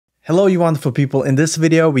Hello, you wonderful people. In this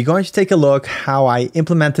video, we're going to take a look how I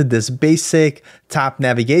implemented this basic top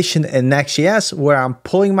navigation in Next.js, where I'm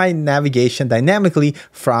pulling my navigation dynamically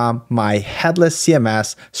from my headless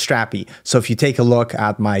CMS, Strapi. So if you take a look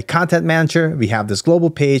at my content manager, we have this global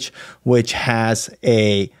page, which has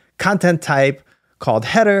a content type called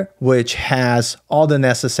header, which has all the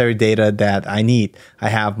necessary data that I need. I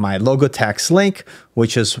have my logo text link,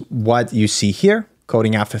 which is what you see here,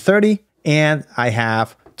 coding after 30, and I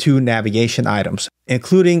have two navigation items,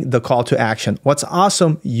 including the call to action. What's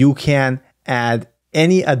awesome, you can add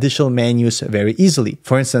any additional menus very easily.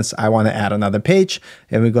 For instance, I want to add another page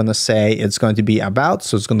and we're going to say it's going to be about.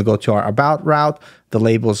 So it's going to go to our about route. The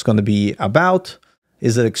label is going to be about.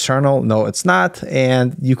 Is it external? No, it's not.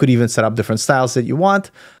 And you could even set up different styles that you want.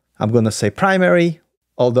 I'm going to say primary,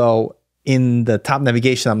 although in the top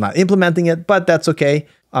navigation, I'm not implementing it, but that's okay.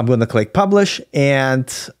 I'm going to click publish,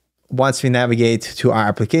 and once we navigate to our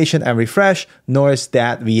application and refresh, notice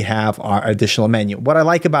that we have our additional menu. What I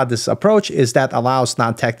like about this approach is that allows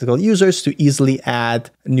non-technical users to easily add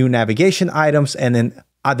new navigation items. And in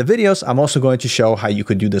other videos, I'm also going to show how you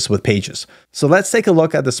could do this with pages. So let's take a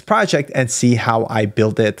look at this project and see how I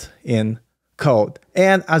built it in code.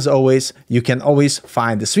 And as always, you can always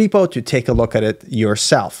find this repo to take a look at it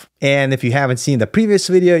yourself. And if you haven't seen the previous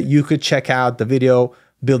video, you could check out the video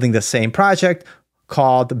building the same project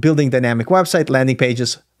called Building Dynamic Website Landing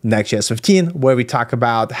Pages, Next.js 15, where we talk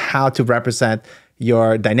about how to represent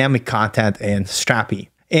your dynamic content in Strapi.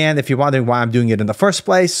 And if you're wondering why I'm doing it in the first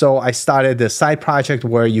place, so I started this side project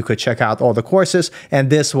where you could check out all the courses, and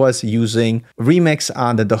this was using Remix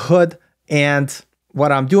under the hood. And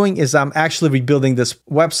what I'm doing is I'm actually rebuilding this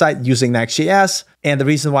website using Next.js. And the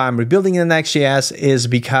reason why I'm rebuilding in Next.js is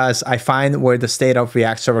because I find where the state of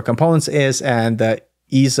React Server Components is, and the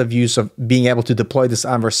ease of use of being able to deploy this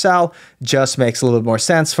on Vercel just makes a little bit more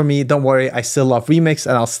sense for me. Don't worry, I still love Remix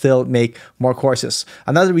and I'll still make more courses.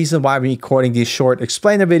 Another reason why I'm recording these short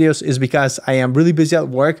explainer videos is because I am really busy at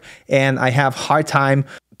work and I have hard time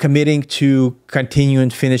committing to continuing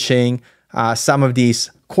finishing some of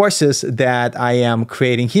these courses that I am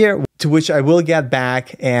creating here, to which I will get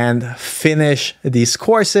back and finish these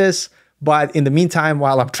courses. But in the meantime,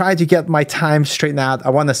 while I'm trying to get my time straightened out,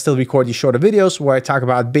 I want to still record these shorter videos where I talk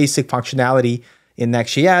about basic functionality in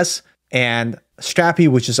Next.js and Strapi,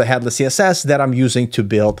 which is a headless CSS that I'm using to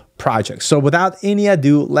build projects. So without any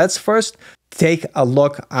ado, let's first take a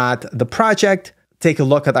look at the project, take a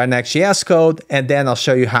look at our Next.js code, and then I'll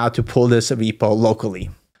show you how to pull this repo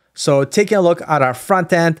locally. So taking a look at our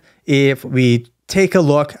front end, if we take a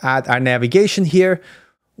look at our navigation here,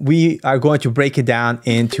 we are going to break it down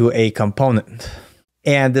into a component.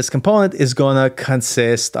 And this component is going to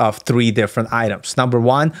consist of three different items. Number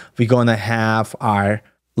one, we're going to have our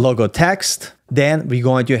logo text. Then we're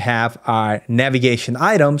going to have our navigation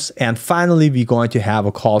items. And finally, we're going to have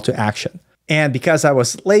a call to action. And because I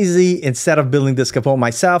was lazy, instead of building this component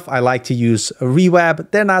myself, I like to use Reweb.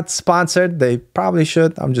 They're not sponsored. They probably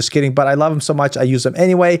should. I'm just kidding. But I love them so much, I use them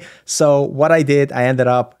anyway. So what I did, I ended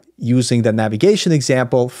up using the navigation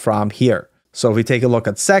example from here. So if we take a look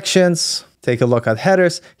at sections, take a look at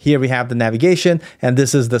headers, here we have the navigation, and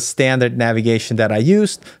this is the standard navigation that I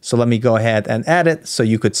used. So let me go ahead and add it so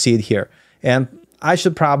you could see it here. And I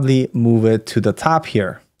should probably move it to the top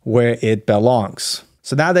here where it belongs.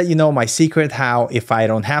 So now that you know my secret, how if I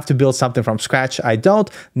don't have to build something from scratch, I don't.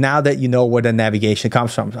 Now that you know where the navigation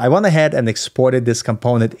comes from, I went ahead and exported this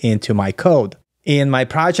component into my code. In my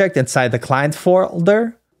project, inside the client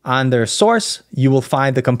folder, under source, you will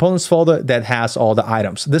find the components folder that has all the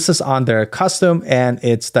items. This is under custom and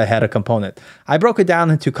it's the header component. I broke it down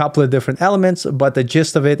into a couple of different elements, but the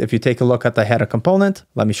gist of it, if you take a look at the header component,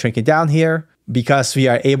 let me shrink it down here. Because we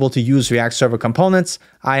are able to use React Server Components,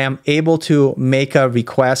 I am able to make a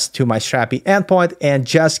request to my Strapi endpoint and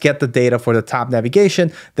just get the data for the top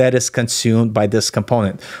navigation that is consumed by this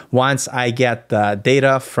component. Once I get the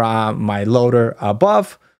data from my loader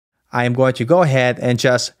above, I am going to go ahead and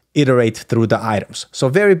just iterate through the items. So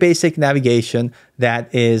very basic navigation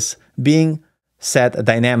that is being set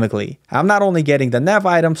dynamically. I'm not only getting the nav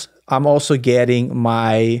items, I'm also getting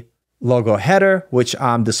my logo header, which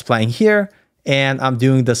I'm displaying here. And I'm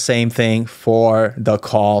doing the same thing for the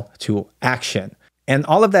call to action. And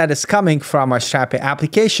all of that is coming from our Strapi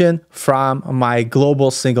application from my global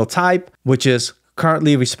single type, which is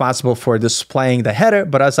currently responsible for displaying the header,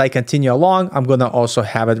 but as I continue along, I'm going to also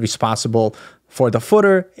have it responsible for the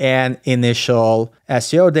footer and initial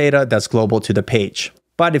SEO data that's global to the page.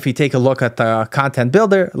 But if you take a look at the content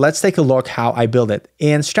builder, let's take a look how I build it.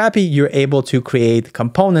 In Strapi, you're able to create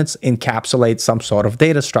components, encapsulate some sort of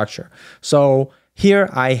data structure. So Here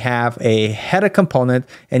I have a header component,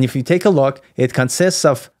 and if you take a look, it consists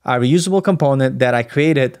of a reusable component that I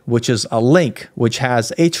created, which is a link, which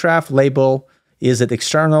has href label, is it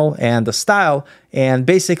external, and the style. And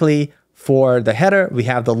basically for the header, we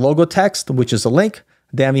have the logo text, which is a link.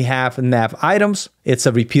 Then we have nav items. It's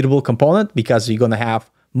a repeatable component because you're going to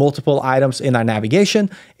have multiple items in our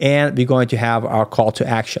navigation, and we're going to have our call to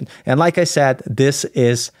action. And like I said, this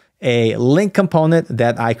is a link component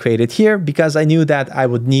that I created here because I knew that I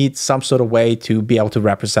would need some sort of way to be able to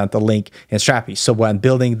represent the link in Strapi. So when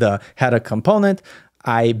building the header component,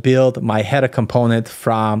 I build my header component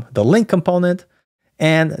from the link component,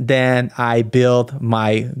 and then I build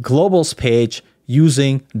my globals page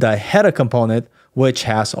using the header component, which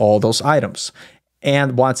has all those items.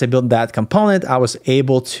 And once I built that component, I was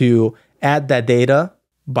able to add that data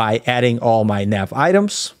by adding all my nav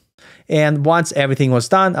items. And once everything was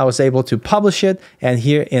done, I was able to publish it. And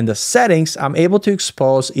here in the settings, I'm able to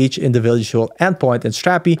expose each individual endpoint in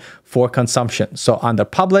Strapi for consumption. So under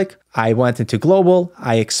public, I went into global,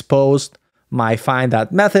 I exposed my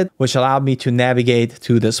find.method, which allowed me to navigate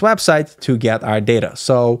to this website to get our data.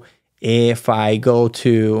 So if I go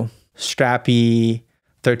to Strapi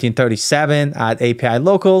 1337 at API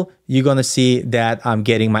local, you're going to see that I'm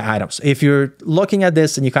getting my items. If you're looking at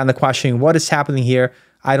this and you're kind of questioning what is happening here,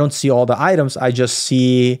 I don't see all the items. I just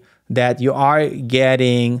see that you are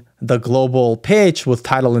getting the global page with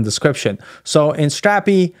title and description. So in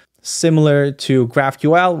Strapi, similar to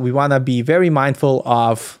GraphQL, we want to be very mindful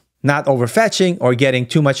of not overfetching or getting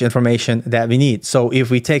too much information that we need. So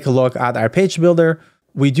if we take a look at our page builder,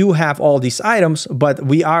 we do have all these items, but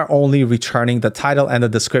we are only returning the title and the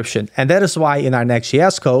description. And that is why in our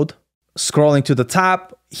Next.js code, scrolling to the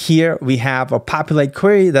top, here we have a populate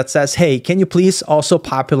query that says, hey, can you please also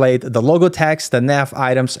populate the logo text, the nav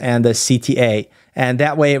items, and the CTA? And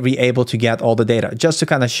that way we're able to get all the data. Just to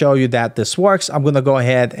kind of show you that this works, I'm going to go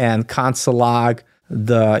ahead and console log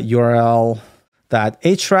the URL.href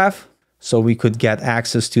so we could get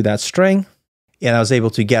access to that string. And I was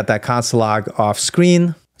able to get that console log off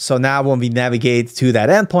screen. So now when we navigate to that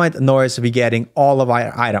endpoint, notice we're getting all of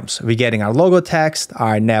our items. We're getting our logo text,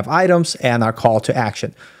 our nav items, and our call to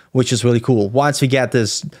action, which is really cool. Once we get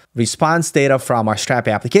this response data from our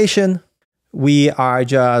Strapi application, we are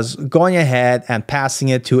just going ahead and passing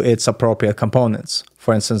it to its appropriate components.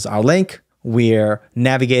 For instance, our link, we're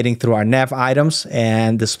navigating through our nav items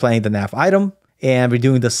and displaying the nav item, and we're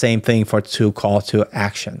doing the same thing for to call to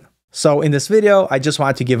action. So in this video, I just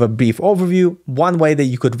wanted to give a brief overview, one way that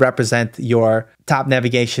you could represent your top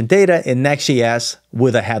navigation data in Next.js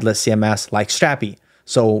with a headless CMS like Strapi.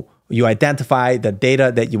 So you identify the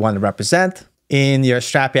data that you want to represent. In your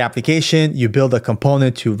Strapi application, you build a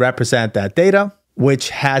component to represent that data, which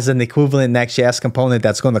has an equivalent Next.js component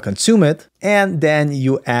that's going to consume it. And then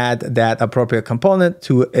you add that appropriate component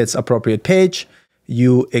to its appropriate page.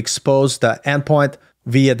 You expose the endpoint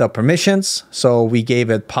via the permissions. So we gave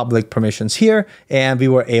it public permissions here, and we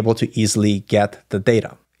were able to easily get the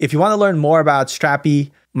data. If you want to learn more about Strapi,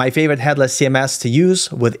 my favorite headless CMS to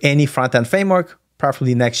use with any front-end framework,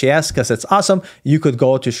 preferably Next.js because it's awesome, you could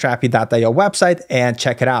go to strapi.io website and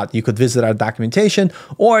check it out. You could visit our documentation,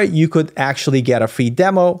 or you could actually get a free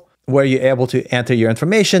demo where you're able to enter your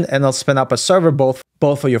information and it'll spin up a server both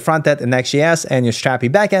for your front end and Next.js and your Strapi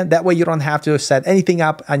backend. That way you don't have to set anything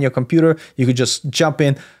up on your computer. You could just jump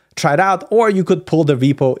in, try it out, or you could pull the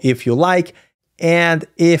repo if you like. And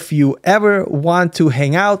if you ever want to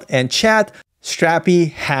hang out and chat,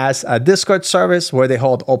 Strapi has a Discord service where they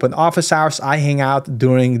hold open office hours. I hang out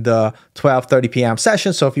during the 12:30 p.m.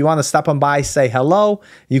 session. So if you want to stop on by, say hello,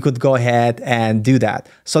 you could go ahead and do that.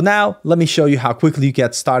 So now let me show you how quickly you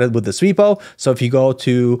get started with this repo. So if you go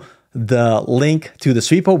to the link to this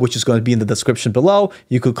repo, which is going to be in the description below,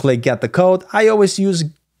 you could click get the code. I always use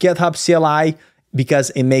GitHub CLI because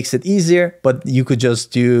it makes it easier, but you could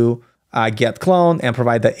just do get clone and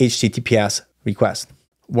provide the HTTPS request.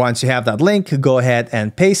 Once you have that link, go ahead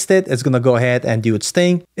and paste it. It's going to go ahead and do its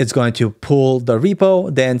thing. It's going to pull the repo,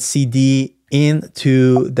 then CD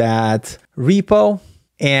into that repo.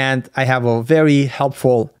 And I have a very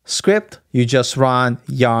helpful script. You just run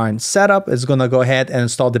yarn setup. It's going to go ahead and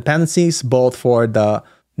install dependencies, both for the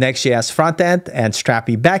Next.js frontend and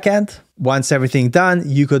Strapi backend. Once everything done,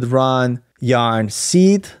 you could run yarn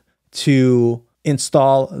seed to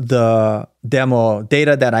install the demo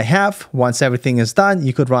data that I have. Once everything is done,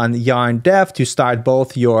 you could run yarn dev to start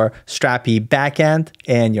both your Strapi backend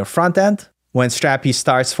and your front end. When Strapi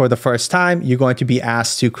starts for the first time, you're going to be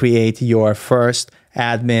asked to create your first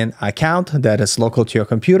admin account that is local to your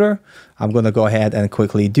computer. I'm going to go ahead and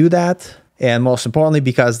quickly do that. And most importantly,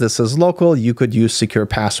 because this is local, you could use secure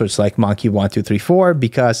passwords like monkey1234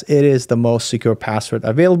 because it is the most secure password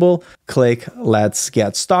available. Click Let's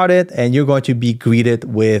Get Started, and you're going to be greeted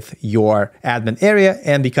with your admin area.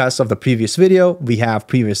 And because of the previous video, we have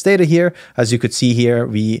previous data here. As you could see here,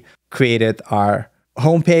 we created our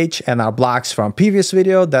homepage and our blocks from previous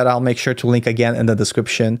video that I'll make sure to link again in the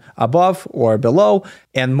description above or below.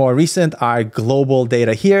 And more recent, our global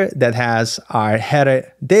data here that has our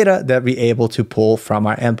header data that we're able to pull from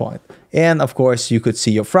our endpoint. And of course, you could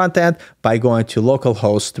see your front end by going to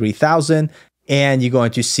localhost 3000, and you're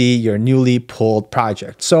going to see your newly pulled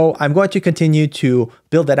project. So I'm going to continue to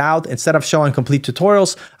build it out. Instead of showing complete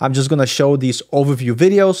tutorials, I'm just going to show these overview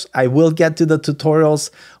videos. I will get to the tutorials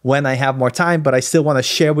when I have more time, but I still want to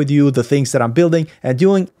share with you the things that I'm building and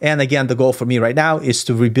doing. And again, the goal for me right now is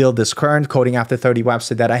to rebuild this current Coding After 30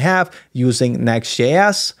 website that I have using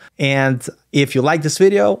Next.js. And if you like this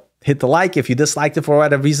video, hit the like. If you disliked it for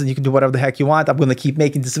whatever reason, you can do whatever the heck you want. I'm going to keep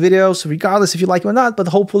making these videos regardless if you like it or not. But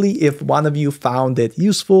hopefully, if one of you found it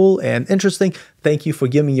useful and interesting, thank you for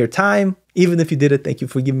giving me your time. Even if you did it, thank you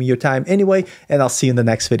for giving me your time anyway. And I'll see you in the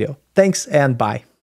next video. Thanks and bye.